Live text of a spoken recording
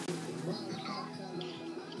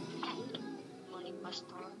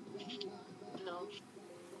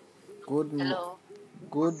Good, Hello.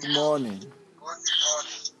 good morning.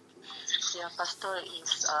 Yeah, Pastor,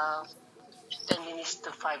 is 10 minutes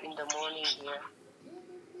to 5 in the morning here.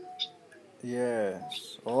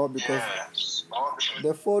 Yes. Oh, because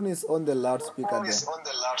the phone is on the loudspeaker there.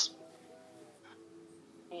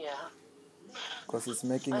 Yeah. Because it's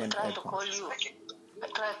making I an tried to echo. call you. I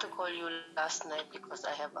tried to call you last night because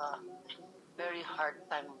I have a very hard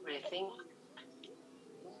time breathing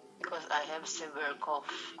because I have severe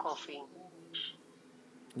coughing.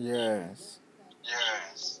 Yes.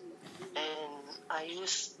 And I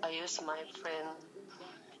use my friend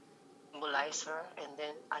nebulizer and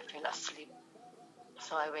then I fell asleep.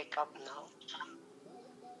 So I wake up now.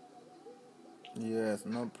 Yes,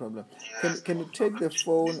 no problem. Can you take the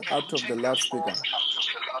phone out of the loudspeaker?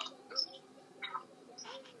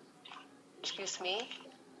 Excuse me?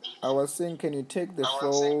 I was saying, can you take the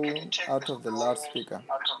phone out of the loudspeaker?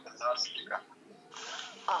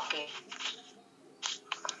 Okay.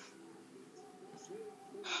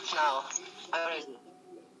 Now, I'm ready.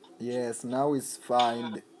 Yes, now it's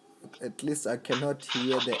fine. At least I cannot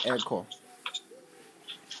hear the echo.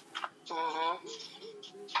 Mm-hmm.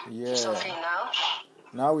 Yeah. It's okay now?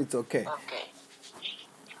 Now it's okay. Okay.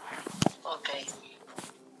 Okay.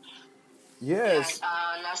 Yes.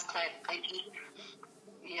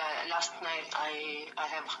 Yeah, last night I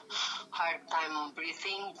have hard time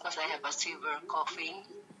breathing because I have a severe coughing,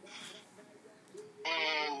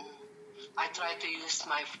 and I try to use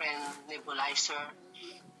my friend nebulizer,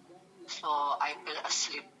 so I fell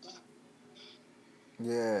asleep.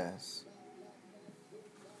 Yes.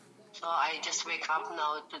 So I just wake up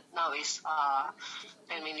now. Now is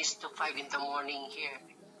 10 minutes to 5 in the morning here.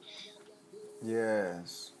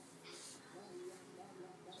 Yes.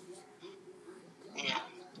 Yeah.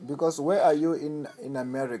 Because where are you in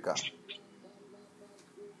America?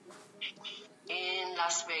 In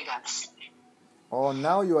Las Vegas. Oh,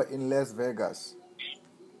 now you are in Las Vegas.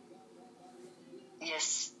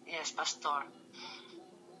 Yes, Pastor.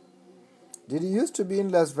 Did you used to be in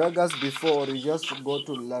Las Vegas before, or you just go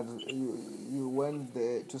to you went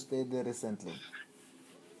there to stay there recently?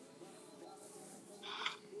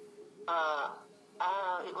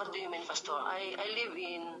 What do you mean, Pastor? I live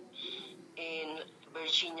in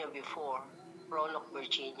Virginia before, Roanoke,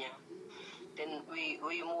 Virginia. Then we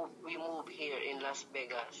move here in Las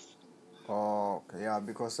Vegas. Oh, okay, yeah,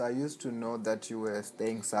 because I used to know that you were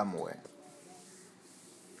staying somewhere.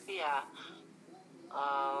 Yeah.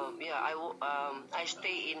 I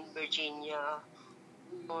stay in Virginia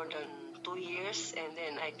more than 2 years, and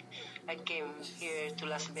then I came here to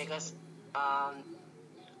Las Vegas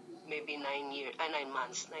maybe 9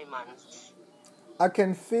 months. 9 months. I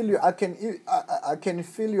can feel you. I can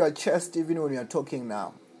feel your chest even when you're talking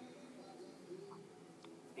now.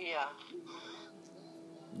 Yeah.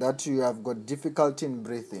 That you have got difficulty in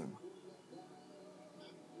breathing.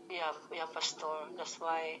 Yeah, Pastor. That's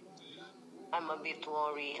why I'm a bit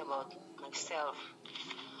worried about myself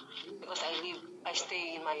because I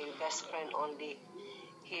stay in my best friend only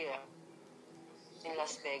here in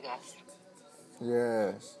Las Vegas.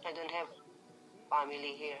 Yes. I don't have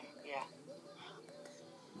family here. Yeah.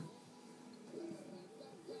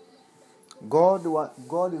 God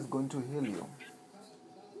is going to heal you.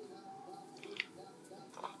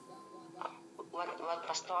 What,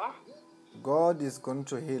 Pastor? God is going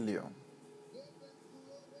to heal you.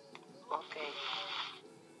 Okay.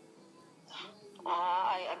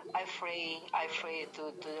 I pray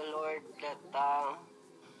to the Lord that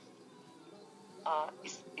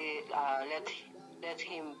let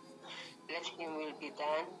him will be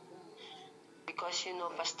done, because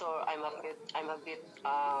Pastor, I'm a bit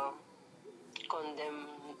condemn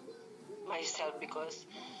myself because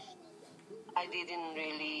I didn't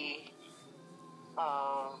really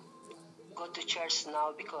go to church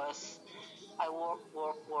now because I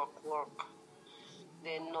work.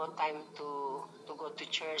 Then no time to go to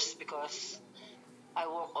church because I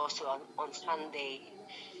work also on Sunday.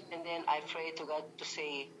 And then I pray to God to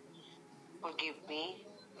say, forgive me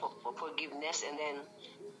for forgiveness. And then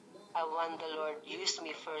I want the Lord use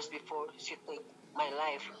me first before she take my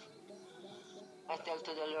life. I tell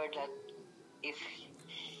to the Lord that if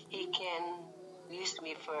He can use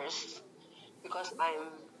me first, because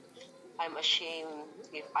I'm ashamed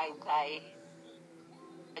if I die.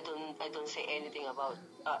 I don't say anything about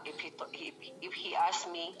if he asks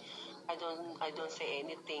me, I don't say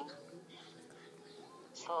anything.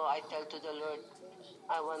 So I tell to the Lord,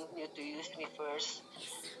 I want you to use me first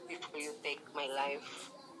before you take my life,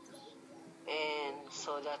 and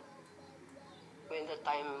so that when the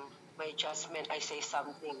time my judgment, I say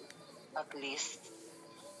something at least.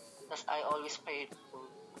 That's I always pray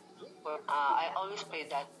I always pray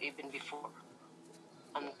that even before,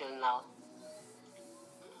 until now.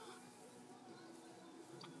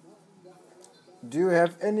 Do you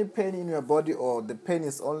have any pain in your body, or the pain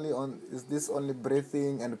is this only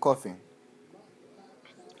breathing and coughing?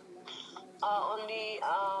 Only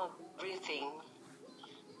breathing.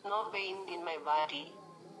 No pain in my body.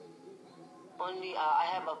 Only I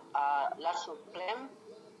have lots of phlegm.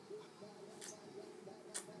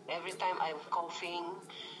 Every time I'm coughing,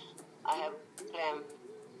 I have phlegm,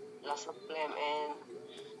 lots of phlegm,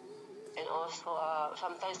 and also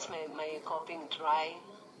sometimes my coughing dry.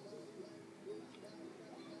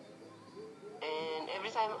 And every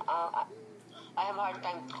time I have a hard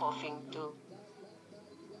time coughing too.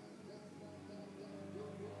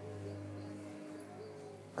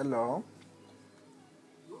 Hello?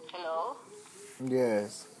 Hello?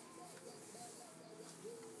 Yes.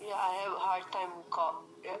 Yeah, I have a hard time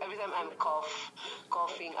every time I'm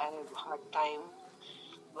coughing, I have a hard time.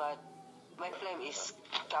 But my phlegm is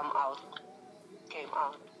came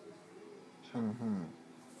out. Mm-hmm.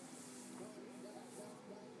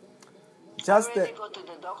 I Just already go to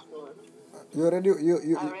the doctor.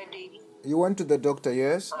 you went to the doctor,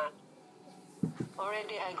 yes?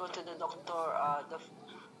 Already I go to the doctor the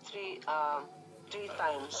three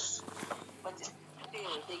times, but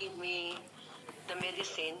still they give me the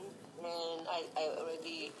medicine, and I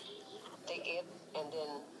already take it, and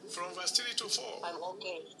then From verse 3 to 4. I'm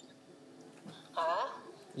okay. Huh?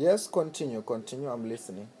 Yes, continue, I'm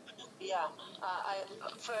listening. Yeah. I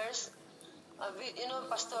first,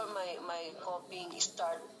 Pastor, my coughing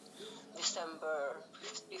start December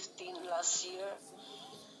 15 last year,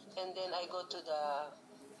 and then I go to the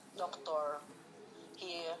doctor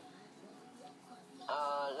here,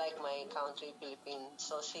 like my country, Philippines.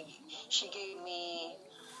 So she gave me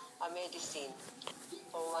a medicine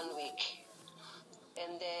for 1 week,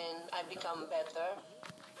 and then I become better.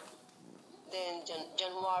 Then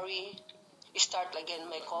January start again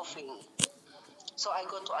my coughing. So I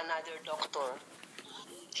go to another doctor.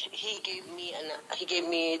 He gave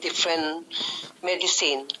me different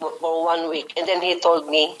medicine for 1 week, and then he told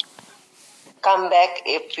me, come back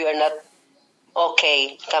if you're not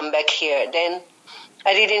okay. Come back here. Then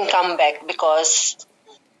I didn't come back because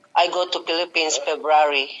I go to Philippines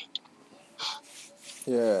February.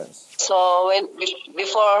 Yes. So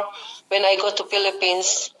when I go to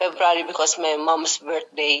Philippines February, because my mom's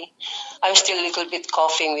birthday, I'm still a little bit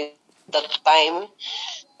coughing with that time.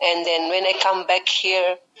 And then when I come back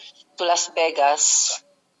here to Las Vegas,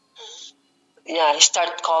 I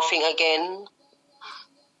start coughing again.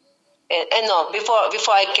 And no, before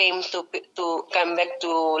I came to come back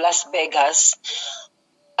to Las Vegas,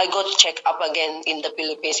 I got checked up again in the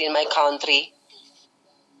Philippines, in my country.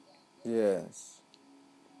 Yes.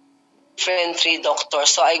 Friend, 3 doctors.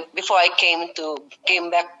 So before I came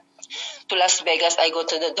back to Las Vegas, I go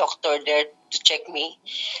to the doctor there to check me,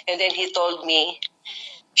 and then she told me,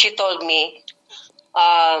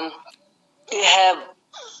 you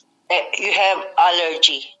have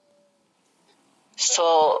allergy.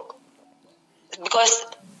 So because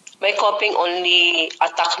my coughing only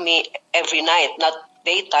attack me every night, not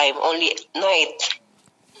daytime, only night.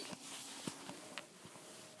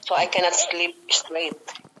 So I cannot sleep straight.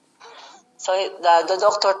 So the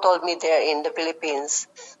doctor told me there in the Philippines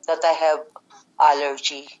that I have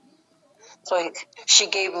allergy. So she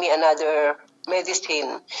gave me another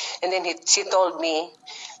medicine, and then she told me,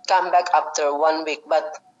 come back after 1 week.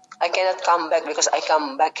 But I cannot come back because I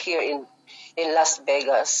come back here in Las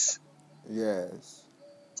Vegas. Yes.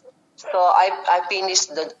 So I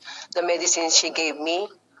finished the medicine she gave me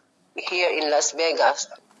here in Las Vegas.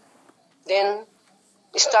 Then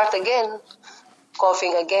start again,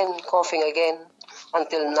 coughing again,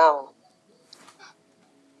 until now.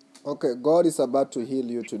 Okay, God is about to heal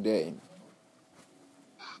you today.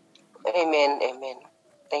 Amen, amen.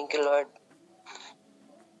 Thank you, Lord.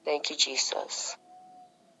 Thank you, Jesus.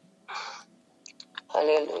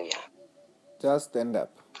 Hallelujah. Just stand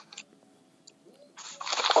up.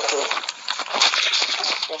 Okay.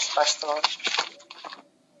 Yes, Pastor.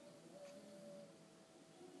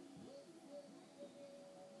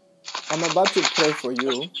 I'm about to pray for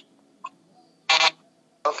you.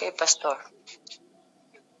 Okay, Pastor.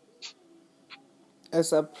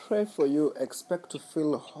 As I pray for you, expect to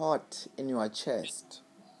feel hot in your chest.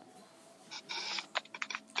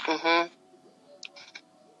 Mm-hmm.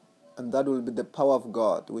 And that will be the power of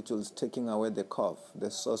God, which will taking away the cough, the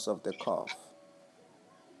source of the cough.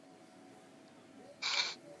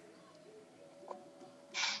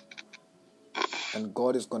 And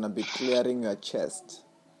God is going to be clearing your chest.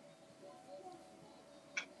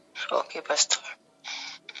 Okay, Pastor.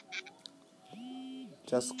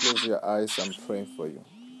 Just close your eyes. I'm praying for you.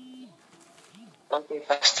 Okay,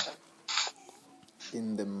 Pastor.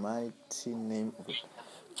 In the mighty name of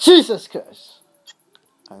Jesus Christ,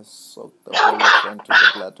 I soak the Holy Spirit into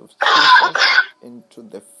the blood of Jesus, into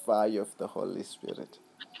the fire of the Holy Spirit.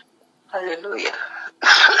 Hallelujah.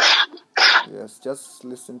 Yes, just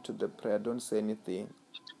listen to the prayer. Don't say anything.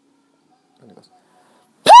 And it goes,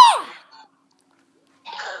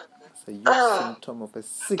 it's a youth symptom of a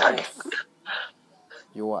sickness.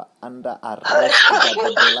 You are under arrest by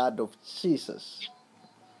the blood of Jesus.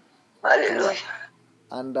 Hallelujah.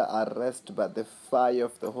 Under arrest by the fire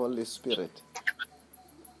of the Holy Spirit.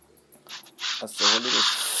 As the Holy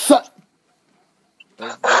Ghost,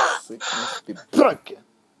 every sickness be broken.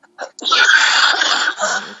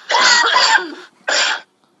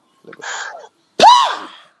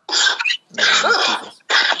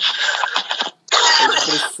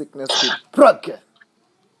 Every sickness be broken.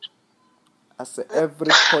 I say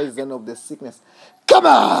every poison of the sickness come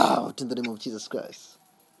out in the name of Jesus Christ.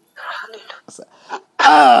 I say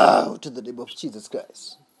out in the name of Jesus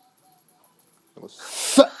Christ. I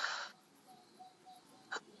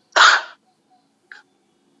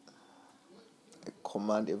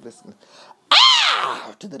command every sickness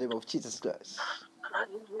out in the name of Jesus Christ.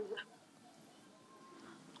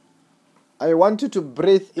 I want you to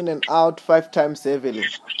breathe in and out 5 times heavily.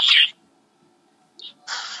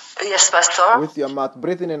 Yes, Pastor. With your mouth.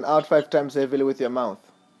 Breathe in and out 5 times heavily with your mouth.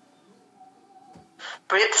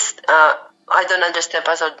 Breathe. I don't understand,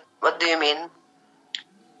 Pastor. What do you mean?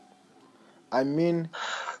 I mean,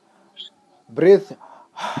 breathe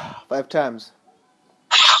 5 times.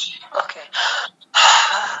 Okay.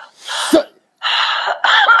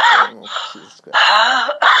 Oh, Jesus Christ.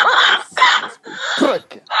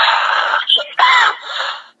 Broken.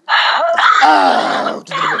 Out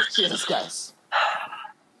in the name of Jesus Christ.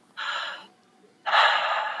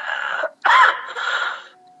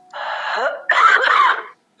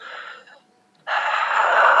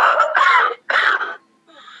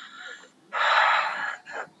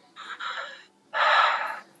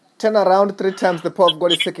 Turn around 3 times. The power of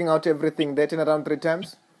God is taking out everything there. Turn around 3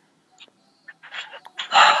 times.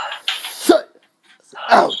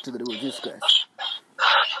 Out to the name of Jesus Christ.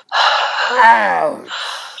 Out.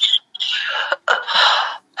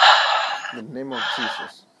 In the name of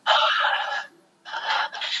Jesus.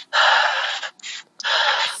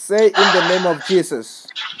 Say in the name of Jesus.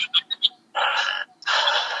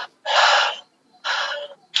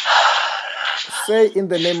 Say in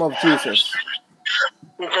the name of Jesus.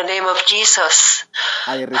 In the name of Jesus.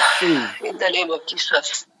 I receive. In the name of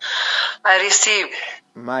Jesus. I receive.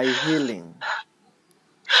 My healing.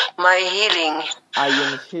 My healing. I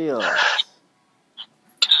am healed.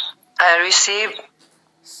 I receive.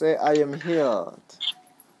 Say I am healed.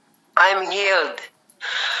 I'm healed.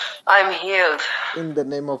 I'm healed. In the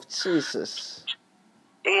name of Jesus.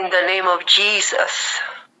 In the name of Jesus.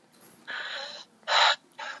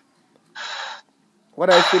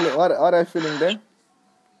 What are you feeling? What are you feeling there?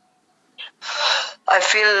 I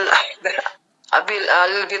feel a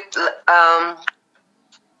little bit,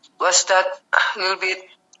 what's that? A little bit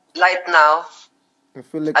light now. You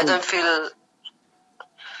feel like I don't feel,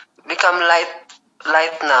 become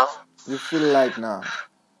light now. You feel light now.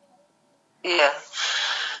 Yeah.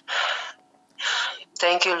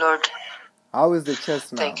 Thank you, Lord. How is the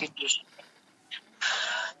chest now? Thank you, Jesus.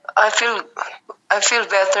 I feel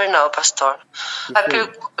better now, Pastor. I feel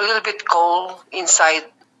a little bit cold inside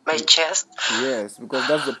my chest. Yes, because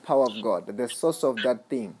that's the power of God. The source of that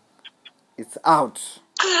thing, it's out.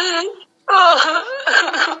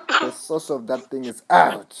 The source of that thing is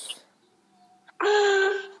out.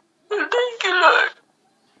 Thank you, Lord.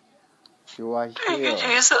 You are healed. Thank you,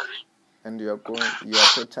 Jesus. And you are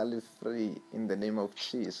totally free in the name of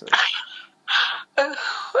Jesus. I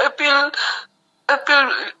feel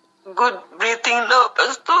good breathing now,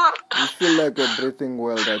 Pastor. You feel like you're breathing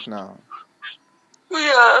well right now.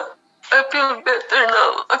 Yeah, I feel better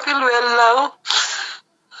now. I feel well now.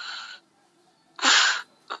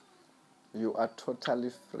 You are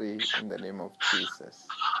totally free in the name of Jesus.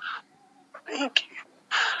 Thank you.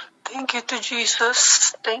 Thank you to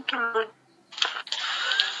Jesus. Thank you, Lord.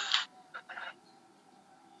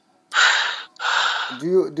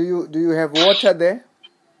 Do you have water there?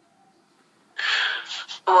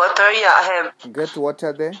 Water, yeah, I have. Get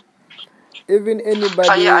water there. Even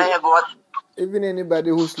anybody. Yeah, I have water. Even anybody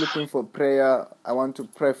who's looking for prayer, I want to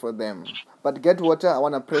pray for them. But get water. I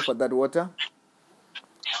want to pray for that water.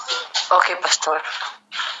 Okay, Pastor.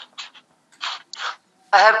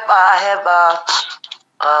 I have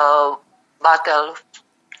a bottle.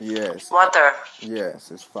 Yes. Water.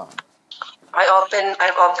 Yes, it's fine. I open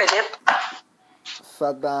it.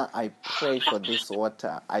 Father, I pray for this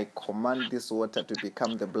water. I command this water to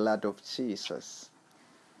become the blood of Jesus.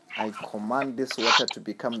 I command this water to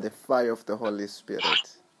become the fire of the Holy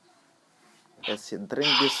Spirit. As you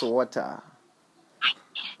drink this water,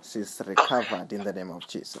 she is recovered in the name of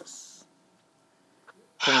Jesus.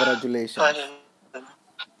 Congratulations.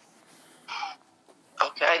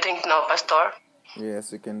 Okay, I drink now, Pastor.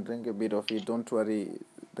 Yes, you can drink a bit of it. Don't worry.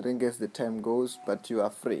 Drink as the time goes, but you are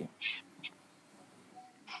free.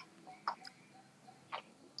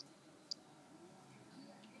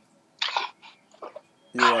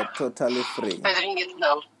 You are totally free. I drink it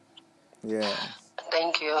now. Yes.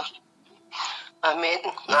 Thank you. Amen.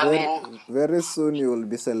 Amen. Very soon you will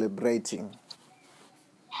be celebrating.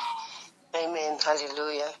 Amen.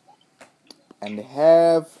 Hallelujah. And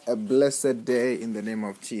have a blessed day in the name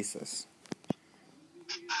of Jesus.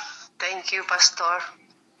 Thank you, Pastor.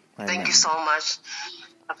 Amen. Thank you so much.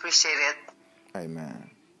 Appreciate it. Amen.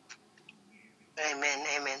 Amen.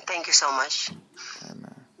 Amen. Thank you so much.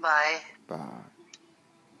 Amen. Bye. Bye.